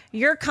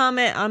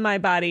comment on my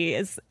body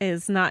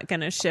is not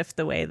going to shift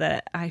the way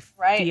that I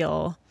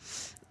feel.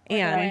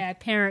 And the way I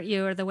parent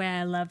you or the way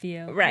I love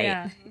you.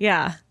 Right.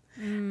 Yeah.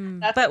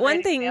 That's but a one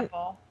great thing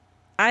example.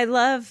 I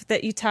love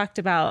that you talked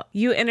about,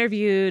 you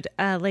interviewed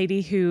a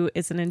lady who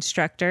is an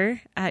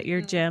instructor at your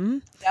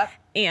gym. Yep.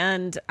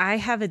 And I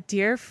have a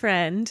dear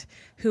friend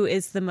who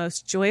is the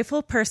most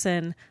joyful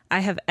person I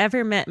have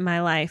ever met in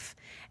my life.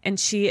 And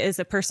she is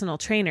a personal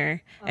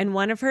trainer. And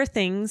one of her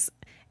things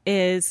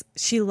is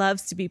she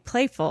loves to be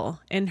playful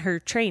in her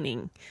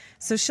training.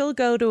 So she'll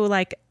go to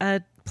like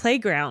a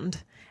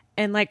playground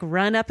and like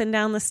run up and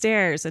down the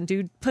stairs and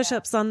do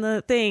push-ups on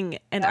the thing.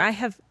 And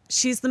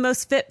she's the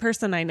most fit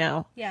person I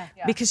know. Yeah.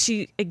 Because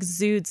she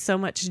exudes so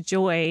much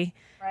joy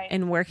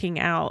in working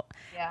out.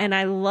 Yeah. And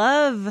I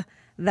love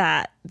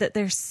that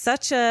there's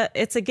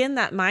it's again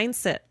that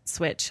mindset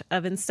switch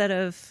of, instead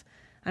of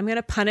I'm going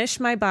to punish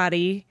my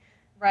body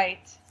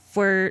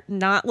for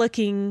not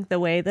looking the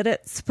way that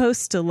it's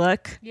supposed to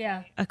look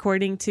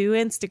according to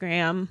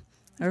Instagram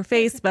or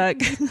Facebook.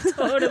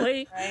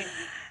 Totally.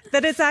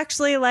 That it's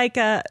actually like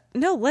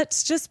no,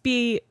 let's just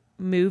be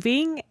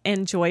moving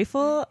and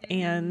joyful.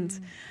 And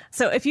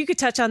so if you could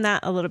touch on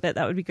that a little bit,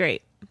 that would be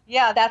great.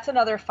 Yeah, that's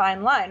another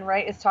fine line,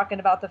 right? Is talking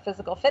about the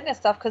physical fitness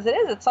stuff, because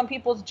it's some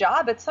people's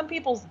job. It's some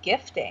people's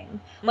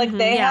gifting. Like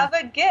they have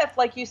a gift,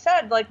 like you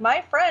said, like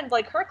my friend,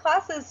 like her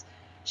classes,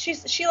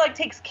 she like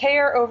takes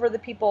care over the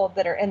people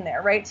that are in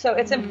there, right? So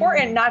it's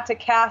important not to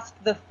cast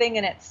the thing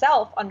in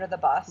itself under the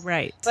bus,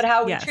 right? But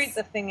how we treat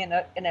the thing in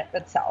it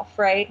itself,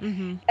 right?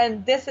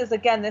 And this is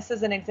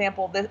an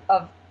example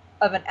of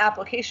an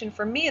application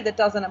for me that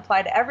doesn't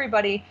apply to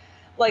everybody.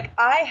 Like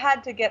I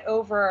had to get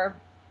over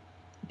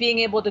being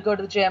able to go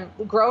to the gym,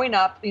 growing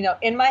up,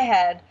 in my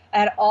head, I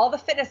had all the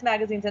fitness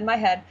magazines in my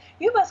head.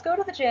 You must go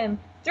to the gym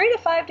 3 to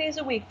 5 days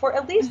a week for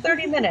at least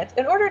 30 minutes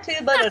in order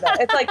to blah, blah, blah.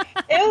 It's like,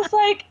 it was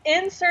like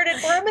inserted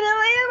permanently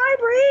in my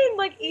brain,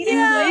 like eating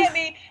away at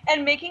me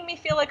and making me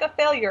feel like a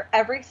failure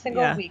every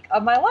single week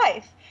of my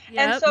life.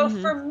 Yep. And so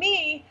for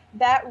me,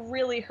 that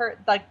really hurt.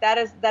 Like that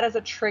is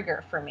a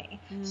trigger for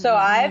me. So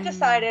I've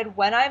decided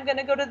when I'm going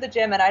to go to the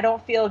gym and I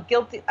don't feel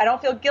guilty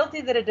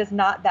that it is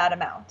not that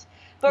amount.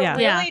 But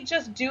really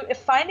just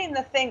finding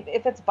the thing,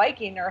 if it's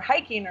biking or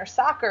hiking or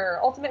soccer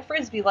or ultimate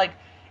frisbee, like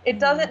it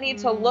doesn't need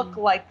to look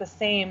like the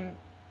same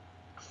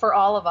for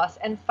all of us,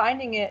 and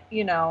finding it,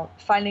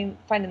 finding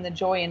the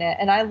joy in it.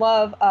 And I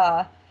love,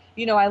 I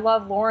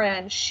love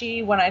Lauren.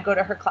 She, when I go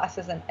to her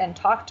classes and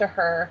talk to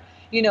her,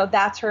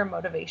 that's her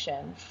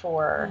motivation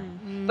for,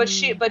 but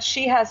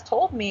she has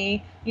told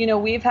me,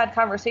 we've had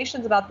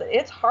conversations about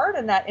it's hard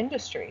in that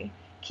industry,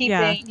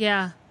 keeping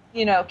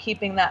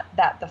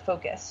that the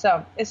focus.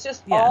 So it's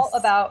just all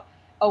about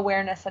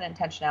awareness and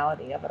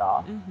intentionality of it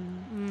all.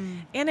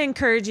 And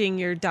encouraging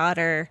your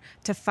daughter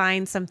to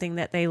find something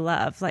that they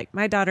love. Like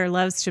my daughter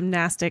loves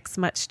gymnastics,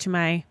 much to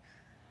my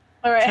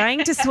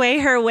trying to sway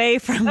her away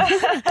from,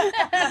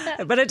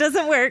 but it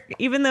doesn't work,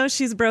 even though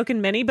she's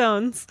broken many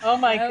bones. Oh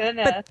my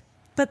goodness.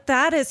 But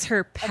that is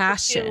her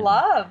passion. She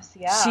loves.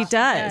 Yeah, she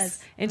does.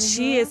 And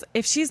she is,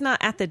 if she's not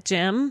at the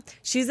gym,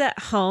 she's at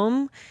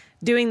home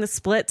doing the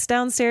splits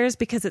downstairs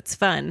because it's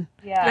fun.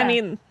 Yeah. I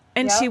mean,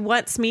 and she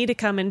wants me to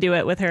come and do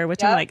it with her,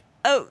 which I'm like,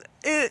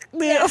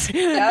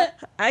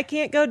 I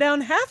can't go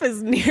down half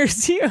as near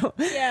as you.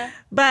 Yeah.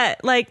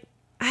 But like,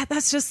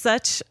 that's just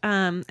such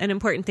an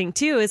important thing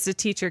too, is to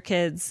teach your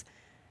kids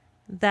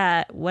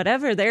that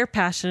whatever they're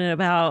passionate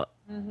about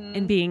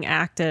and being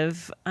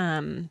active,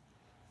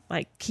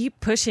 like keep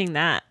pushing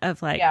that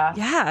of like,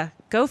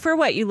 go for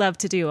what you love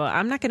to do.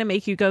 I'm not going to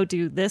make you go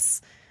do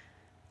this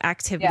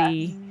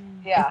activity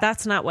if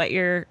that's not what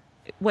your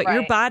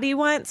body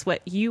wants,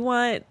 what you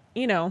want,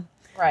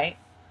 Right.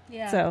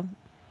 Yeah. So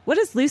what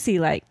is Lucy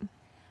like?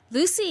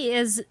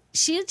 Lucy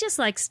she just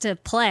likes to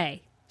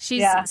play.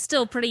 She's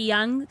still pretty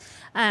young.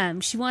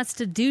 She wants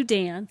to do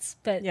dance,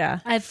 but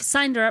I've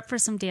signed her up for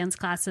some dance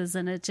classes,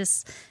 and it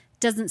just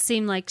doesn't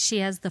seem like she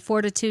has the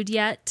fortitude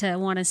yet to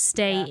want to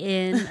stay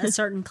in a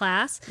certain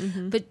class.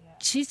 But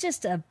she's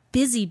just a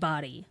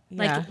busybody.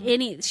 Like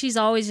she's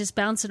always just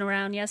bouncing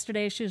around.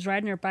 Yesterday, she was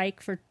riding her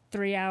bike for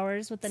 3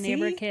 hours with the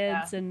neighbor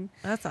kids, and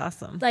that's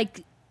awesome.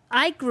 Like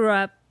I grew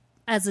up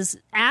as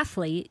an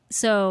athlete,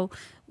 so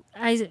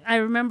I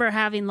remember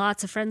having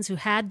lots of friends who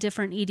had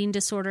different eating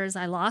disorders.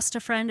 I lost a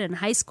friend in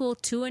high school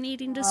to an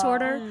eating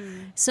disorder.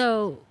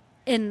 So,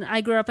 and I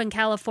grew up in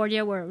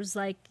California where it was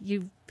like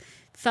you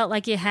felt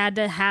like you had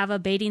to have a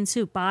bathing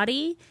suit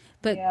body.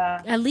 But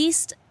at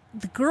least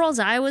the girls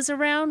I was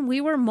around,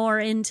 we were more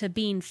into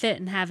being fit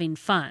and having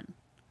fun.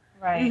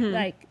 Right.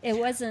 Like it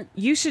wasn't.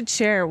 You should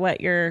share what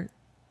your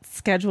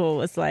schedule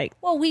was like.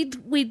 Well,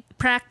 we'd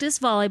practice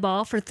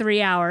volleyball for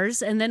 3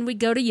 hours, and then we'd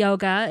go to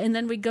yoga, and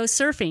then we'd go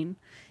surfing.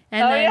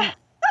 And then,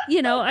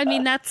 I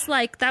mean,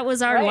 that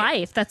was our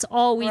life. That's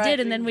all we did.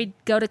 And then we'd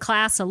go to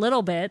class a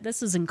little bit.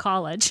 This was in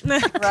college.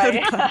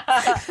 Right.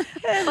 Class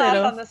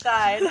on the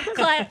side.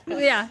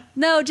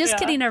 No, just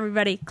kidding,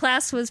 everybody.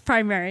 Class was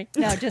primary.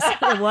 No,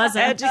 it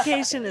wasn't.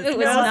 Education is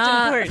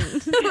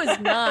important. It was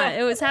not.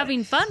 It was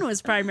having fun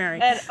was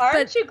primary. And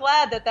aren't you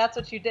glad that that's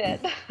what you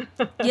did?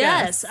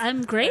 Yes,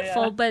 I'm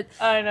grateful. But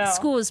I know.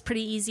 School was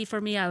pretty easy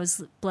for me. I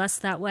was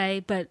blessed that way.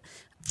 But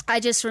I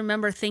just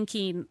remember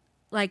thinking,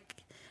 like,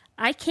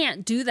 I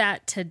can't do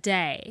that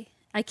today.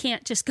 I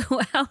can't just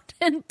go out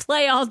and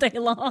play all day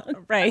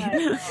long. Right.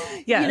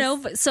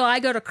 Yes. So I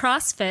go to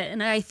CrossFit,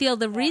 and I feel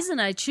the reason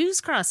I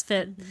choose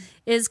CrossFit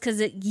is because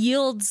it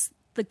yields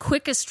the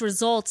quickest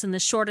results in the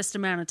shortest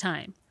amount of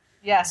time.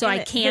 Yeah. So I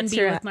can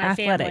be with my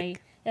family.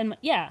 And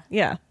Yeah.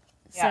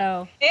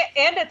 So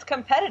and it's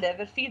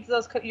competitive. It feeds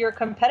your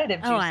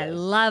competitive juices. Oh, I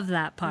love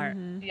that part.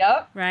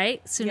 Yep.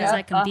 Right? As soon as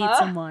I can beat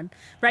someone.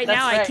 That's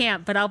now I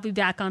can't, but I'll be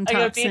back on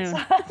top soon.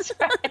 That's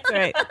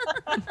right.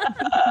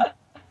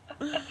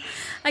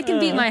 I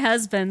can beat my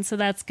husband, so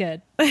that's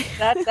good.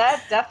 That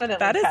definitely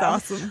That is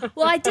counts. awesome.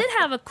 Well, I did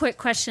have a quick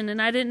question, and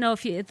I didn't know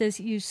if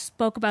you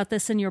spoke about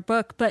this in your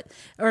book,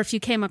 or if you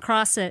came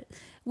across it.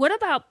 What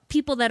about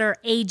people that are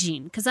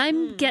aging? Because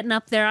I'm getting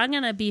up there. I'm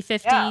going to be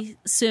 50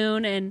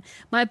 soon, and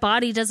my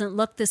body doesn't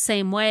look the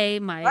same way.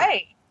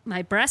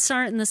 My breasts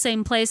aren't in the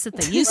same place that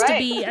they used to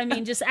be. I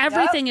mean, just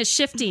everything is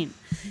shifting.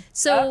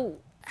 So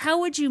how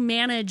would you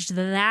manage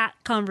that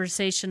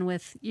conversation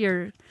with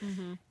your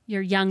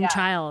young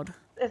child?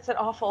 It's an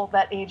awful,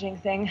 that aging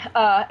thing.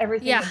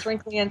 Everything is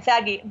wrinkly and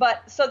saggy.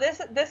 But so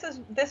this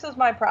is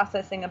my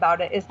processing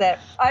about it, is that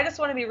I just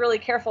want to be really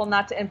careful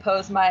not to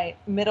impose my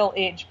middle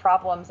age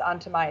problems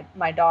onto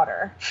my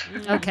daughter.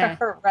 Okay.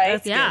 Right.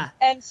 Yeah.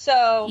 And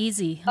so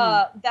easy.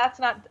 That's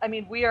not. I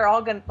mean, we are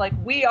all gonna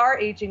we are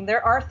aging.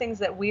 There are things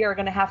that we are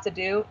going to have to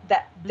do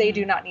that they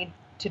do not need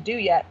to do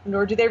yet,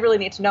 nor do they really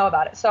need to know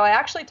about it. So I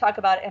actually talk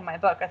about it in my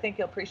book. I think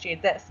you'll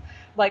appreciate this,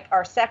 like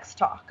our sex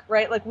talk,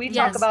 right? Like we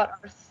talk about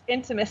our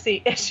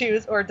intimacy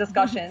issues or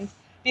discussions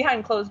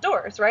behind closed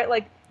doors, right?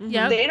 Like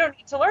they don't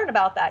need to learn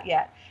about that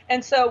yet.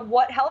 And so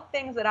what health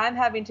things that I'm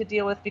having to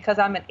deal with because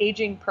I'm an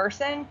aging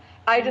person,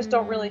 I just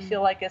don't really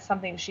feel like it's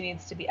something she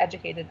needs to be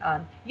educated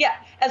on. Yeah.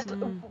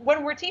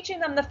 When we're teaching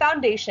them the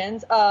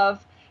foundations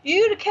of,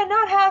 you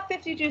cannot have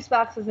 50 juice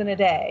boxes in a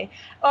day,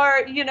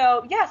 or,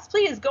 yes,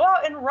 please go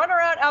out and run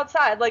around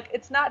outside. Like,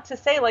 it's not to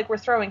say like we're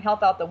throwing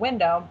health out the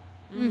window,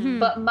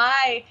 but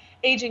my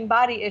aging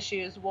body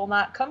issues will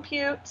not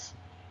compute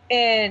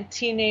in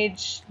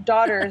teenage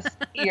daughters'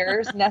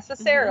 ears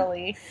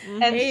necessarily.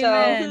 And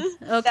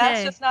so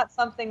that's just not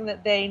something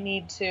that they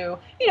need to,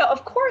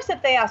 of course,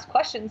 if they ask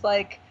questions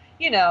like,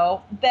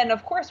 then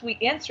of course we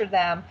answer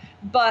them.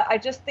 But I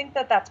just think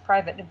that that's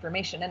private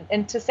information.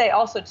 And to say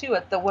also too,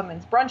 at the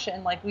women's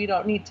bruncheon, like we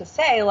don't need to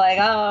say like,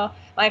 oh,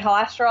 my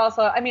cholesterol.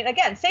 So, I mean,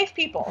 again, safe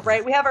people,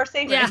 right? We have our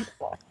safe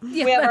people.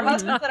 We have our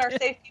husbands and our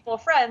safe people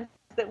friends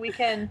that we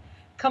can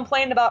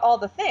complain about all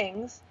the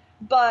things.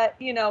 But,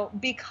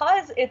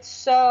 because it's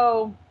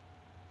so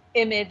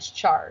image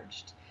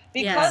charged,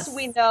 because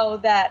we know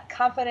that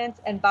confidence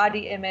and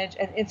body image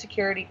and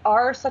insecurity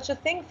are such a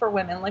thing for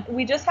women, like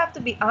we just have to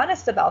be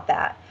honest about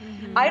that.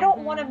 I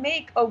don't want to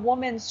make a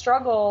woman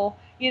struggle.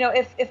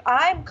 If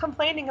I'm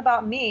complaining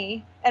about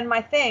me and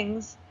my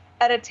things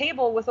at a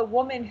table with a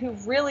woman who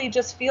really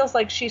just feels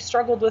like she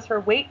struggled with her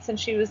weight since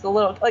she was a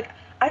little, like,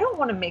 I don't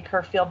want to make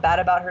her feel bad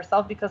about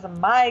herself because of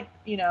my,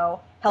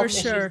 health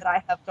issues that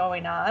I have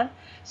going on.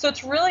 So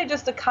it's really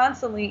just a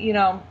constantly,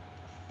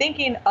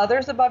 thinking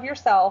others above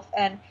yourself.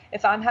 And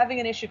if I'm having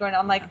an issue going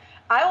on, like,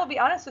 I will be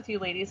honest with you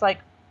ladies, like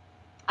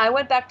I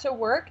went back to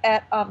work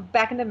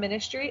back into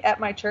ministry at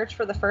my church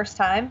for the first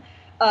time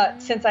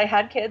since I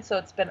had kids. So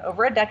it's been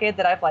over a decade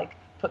that I've like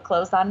put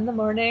clothes on in the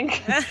morning,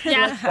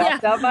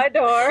 walked out my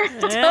door.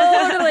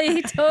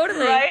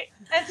 Totally. Right.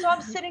 And so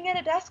I'm sitting at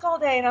a desk all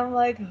day and I'm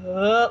like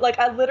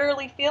I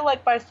literally feel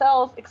like my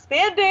cells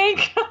expanding.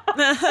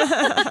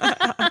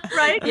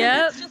 Right?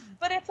 Yep.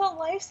 But it's a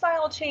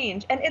lifestyle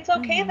change, and it's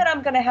okay that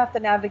I'm going to have to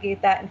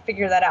navigate that and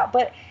figure that out.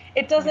 But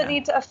it doesn't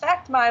need to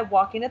affect my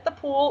walking at the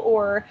pool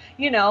or,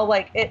 you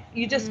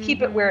just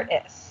keep it where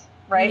it is,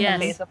 right? Yes. A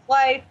phase of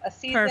life, a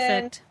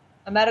season,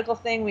 a medical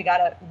thing.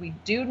 We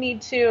do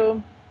need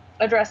to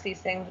address these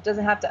things. It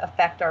doesn't have to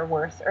affect our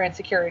worth or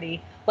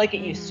insecurity like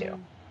it used to.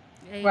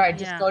 Where I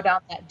just go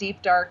down that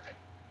deep, dark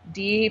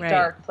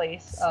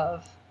place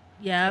of,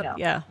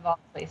 of all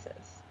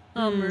places.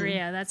 Oh,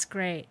 Maria, that's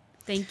great.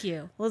 Thank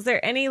you. Well, is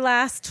there any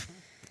last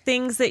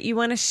things that you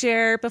want to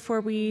share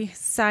before we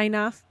sign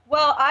off?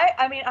 Well,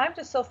 I mean, I'm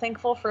just so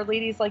thankful for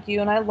ladies like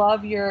you, and I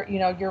love your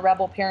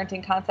rebel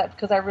parenting concept,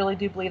 because I really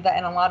do believe that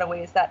in a lot of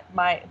ways that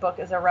my book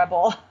is a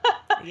rebel.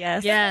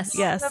 Yes.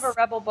 It's a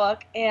rebel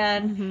book,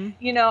 and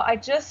I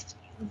just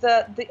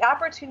the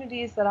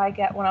opportunities that I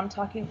get when I'm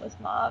talking with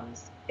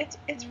moms,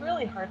 it's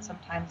really hard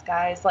sometimes,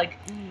 guys. Like,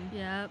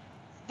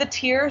 the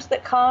tears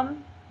that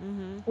come.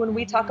 When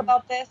we talk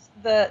about this,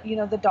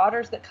 the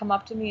daughters that come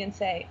up to me and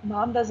say,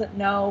 Mom doesn't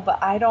know,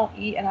 but I don't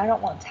eat and I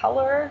don't want to tell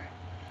her.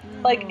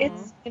 Like,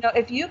 it's,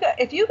 if you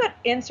could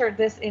insert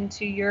this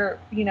into your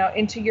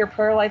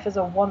prayer life as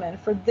a woman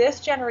for this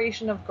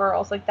generation of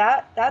girls, like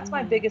that's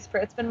my biggest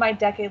prayer. It's been my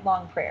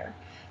decade-long prayer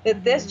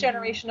that this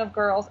generation of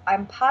girls,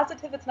 I'm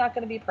positive it's not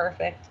going to be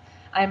perfect.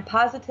 I'm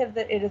positive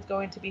that it is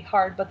going to be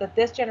hard, but that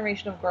this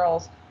generation of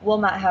girls will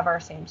not have our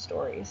same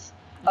stories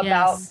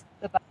about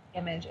the body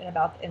image and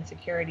about the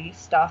insecurity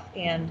stuff.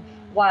 And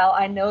while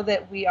I know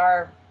that we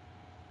are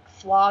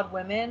flawed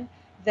women,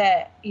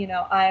 that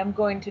I am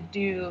going to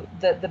do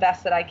the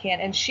best that I can.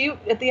 And she,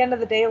 at the end of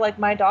the day, like,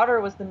 my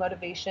daughter was the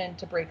motivation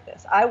to break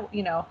this.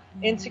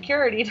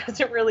 Insecurity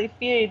doesn't really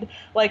feed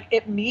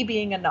like me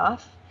being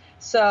enough.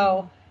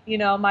 So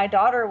my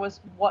daughter was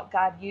what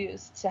God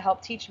used to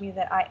help teach me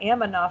that I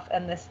am enough,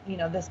 and this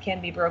this can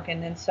be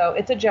broken. And so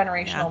it's a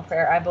generational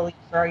prayer, I believe,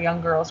 for our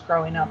young girls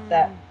growing up,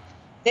 that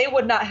they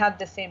would not have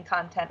the same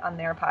content on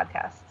their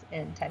podcasts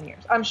in 10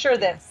 years. I'm sure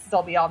that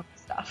there'll be all new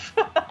stuff.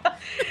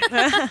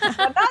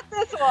 But not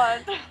this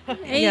one.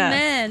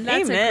 Amen.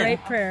 That's a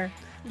great prayer.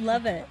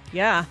 Love it.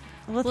 Yeah.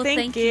 Well,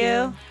 thank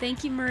you.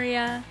 Thank you,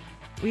 Maria.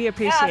 We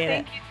appreciate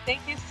it.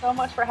 Thank you so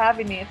much for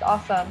having me. It's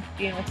awesome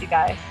being with you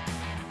guys.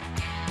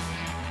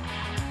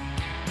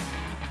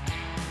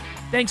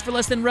 Thanks for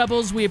listening,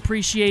 Rebels. We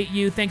appreciate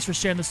you. Thanks for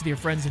sharing this with your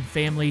friends and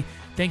family.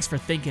 Thanks for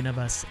thinking of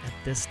us at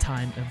this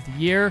time of the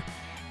year.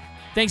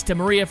 Thanks to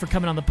Maria for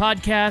coming on the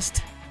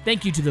podcast.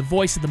 Thank you to the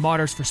Voice of the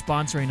Martyrs for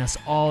sponsoring us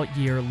all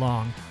year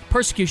long.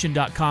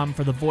 Persecution.com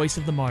for the Voice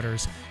of the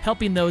Martyrs,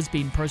 helping those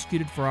being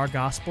persecuted for our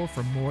gospel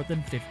for more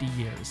than 50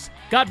 years.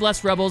 God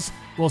bless, Rebels.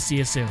 We'll see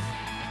you soon.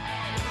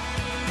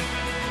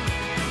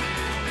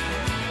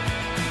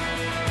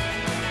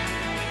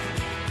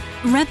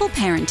 Rebel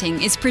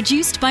Parenting is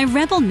produced by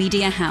Rebel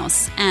Media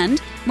House, and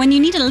when you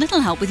need a little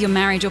help with your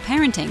marriage or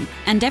parenting,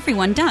 and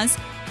everyone does,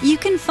 you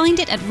can find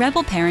it at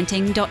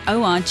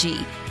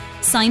rebelparenting.org.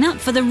 Sign up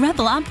for the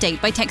Rebel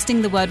Update by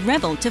texting the word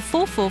REBEL to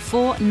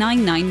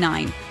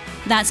 444999.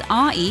 That's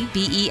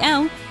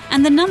REBEL,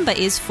 and the number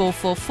is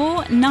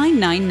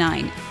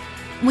 444999.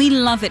 We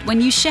love it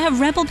when you share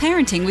Rebel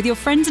Parenting with your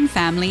friends and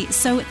family,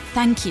 so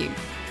thank you.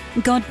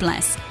 God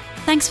bless.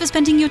 Thanks for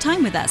spending your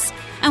time with us,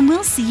 and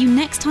we'll see you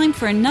next time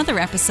for another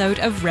episode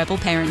of Rebel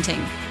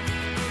Parenting.